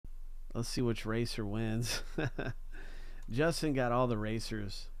Let's see which racer wins. Justin got all the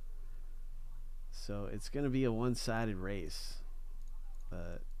racers. So it's going to be a one-sided race.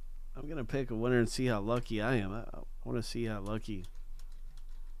 But I'm going to pick a winner and see how lucky I am. I want to see how lucky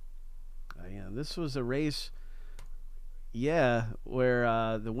I am. This was a race, yeah,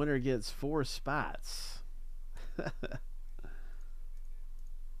 where the winner gets 4 spots.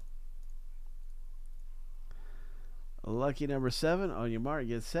 Lucky number 7. On your mark,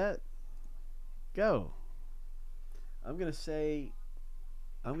 get set, go. I'm gonna say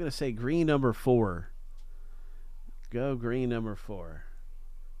green number 4. Go green number 4.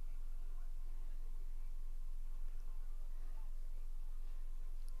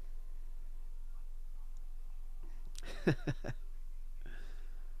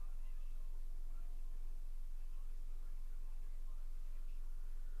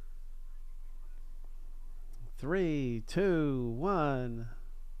 Three, two, one.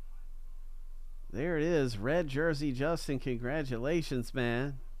 There it is. Red jersey, Justin. Congratulations,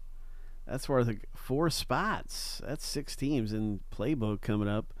 man. That's worth 4 spots. That's 6 teams in Playbook coming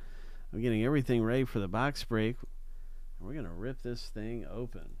up. I'm getting everything ready for the box break. We're going to rip this thing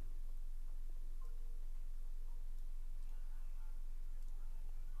open.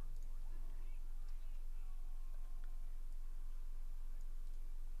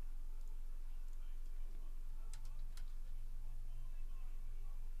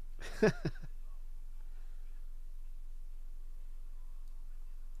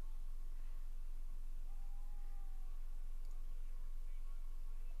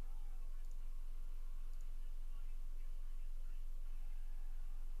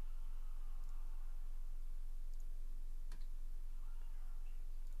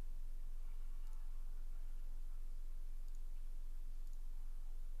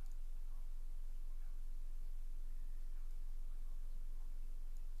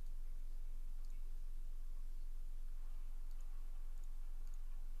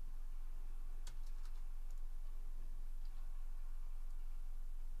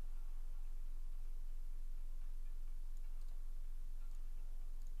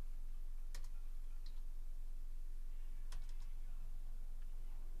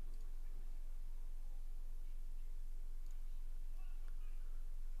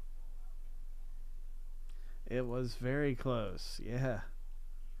 It was very close. Yeah.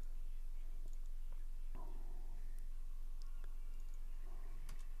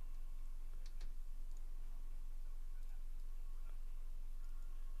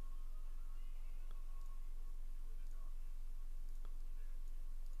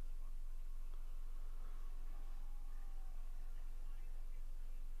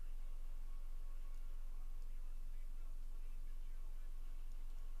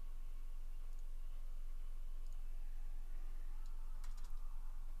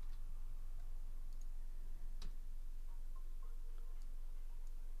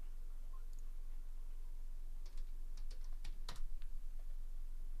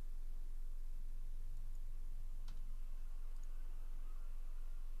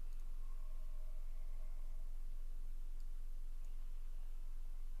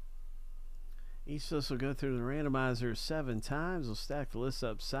 Each list will go through the randomizer 7 times. We'll stack the lists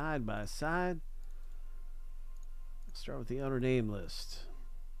up side by side. Start with the owner name list.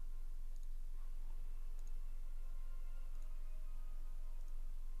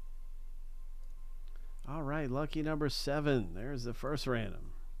 All right, lucky number 7. There's the first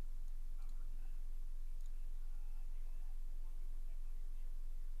random.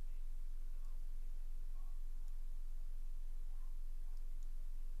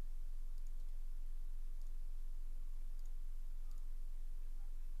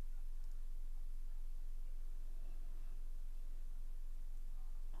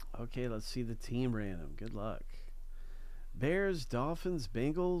 Okay, let's see the team random. Good luck. Bears, Dolphins,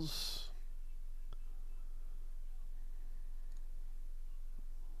 Bengals.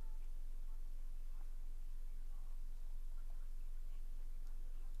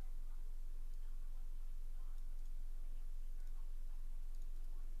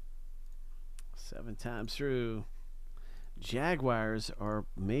 Seven times through. Jaguars are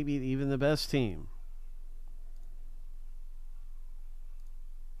maybe even the best team.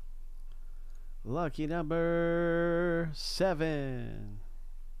 Lucky number 7.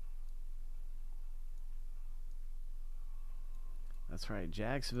 That's right.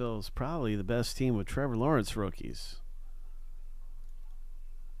 Jacksonville's probably the best team with Trevor Lawrence rookies.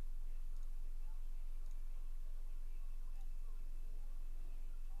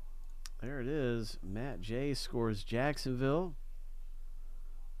 There it is. Matt J scores Jacksonville.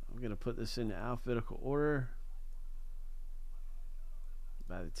 I'm going to put this in alphabetical order.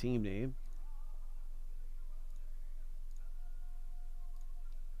 by the team name.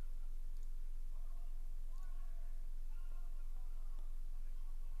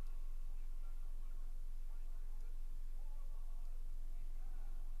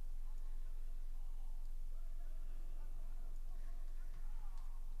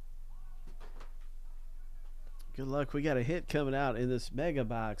 Good luck. We got a hit coming out in this mega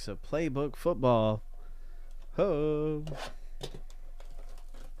box of Playbook football. Ho!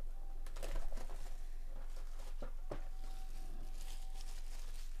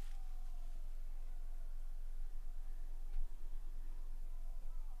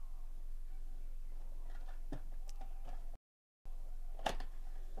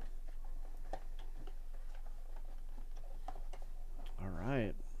 All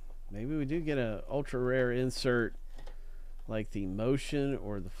right. Maybe we do get a ultra rare insert like the motion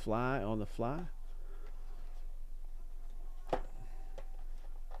or the fly on the fly.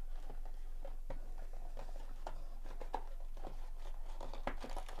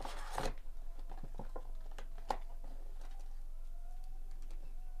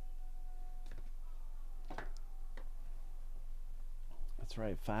 That's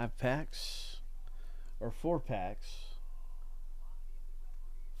right, 5 packs or 4 packs.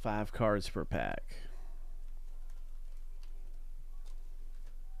 5 cards per pack.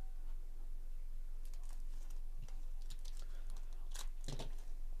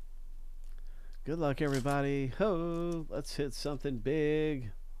 Good luck, everybody. Ho! Let's hit something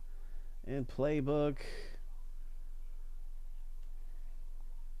big in Playbook.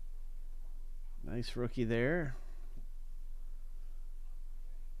 Nice rookie there.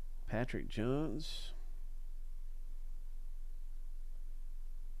 Patrick Jones.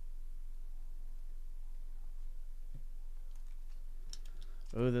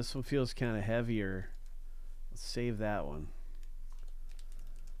 Oh, this one feels kind of heavier. Let's save that one.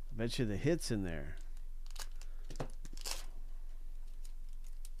 I bet you the hit's in there.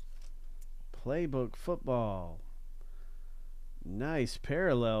 Playbook football. Nice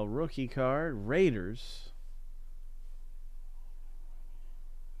parallel rookie card. Raiders.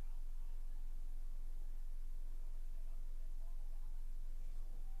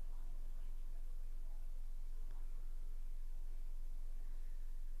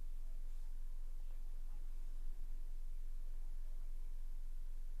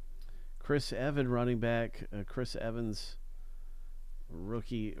 Chris Evans, running back. Chris Evans,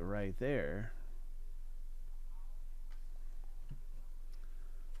 rookie right there.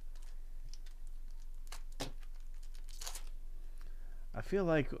 I feel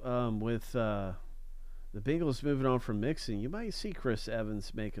like with the Bengals moving on from Mixon, you might see Chris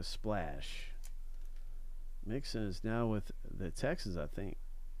Evans make a splash. Mixon is now with the Texans, I think.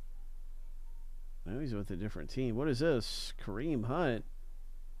 Now he's with a different team. What is this? Kareem Hunt.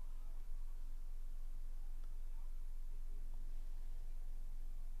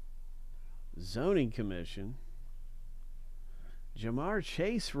 Zoning Commission. Jamar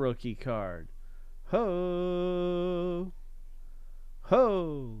Chase rookie card. Ho!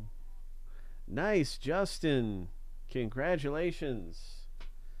 Ho! Nice, Justin. Congratulations.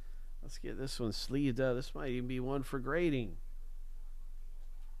 Let's get this one sleeved up. This might even be one for grading.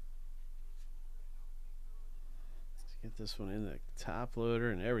 Let's get this one in the top loader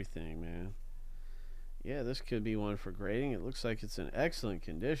and everything, man. Yeah, this could be one for grading. It looks like it's in excellent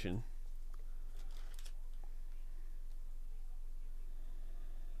condition.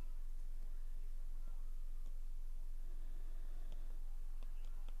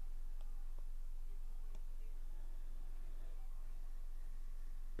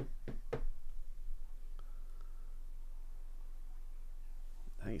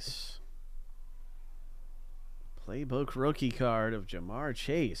 Nice. Playbook rookie card of Jamar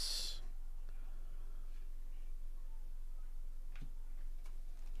Chase.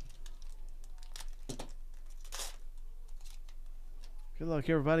 Good luck,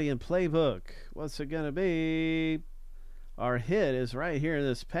 everybody, in Playbook. What's it going to be? Our hit is right here in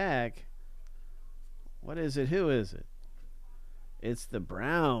this pack. What is it? Who is it? It's the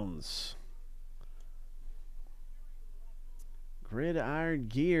Browns. Gridiron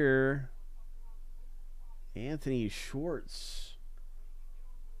Gear. Anthony Schwartz.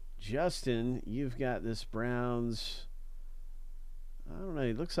 Justin, you've got this Browns. I don't know.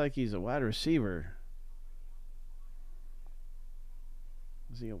 He looks like he's a wide receiver.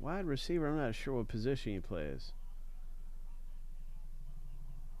 Is he a wide receiver? I'm not sure what position he plays.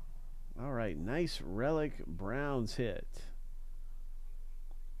 All right. Nice relic Browns hit.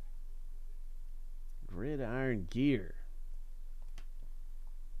 Gridiron Gear.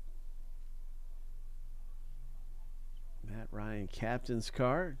 Matt Ryan captain's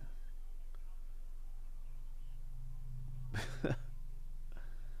card.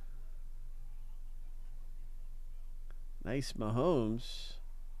 Nice Mahomes.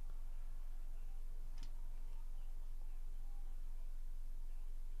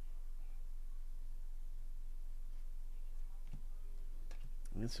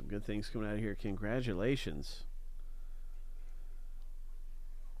 And some good things coming out of here. Congratulations.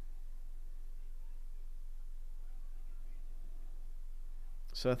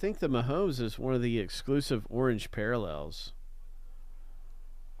 So I think the Mahomes is one of the exclusive orange parallels.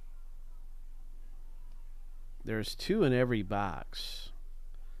 There's 2 in every box.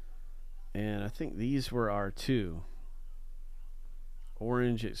 And I think these were our 2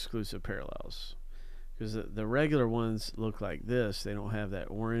 orange exclusive parallels. Because the regular ones look like this. They don't have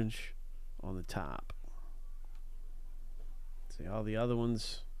that orange on the top. See, all the other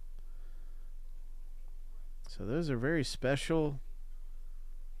ones. So those are very special.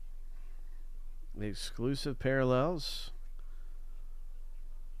 The exclusive parallels.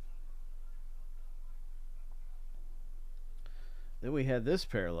 Then we had this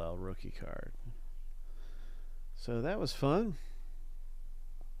parallel rookie card. So that was fun.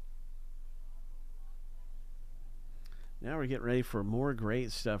 Now we're getting ready for more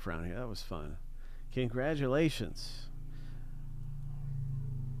great stuff around here. That was fun. Congratulations.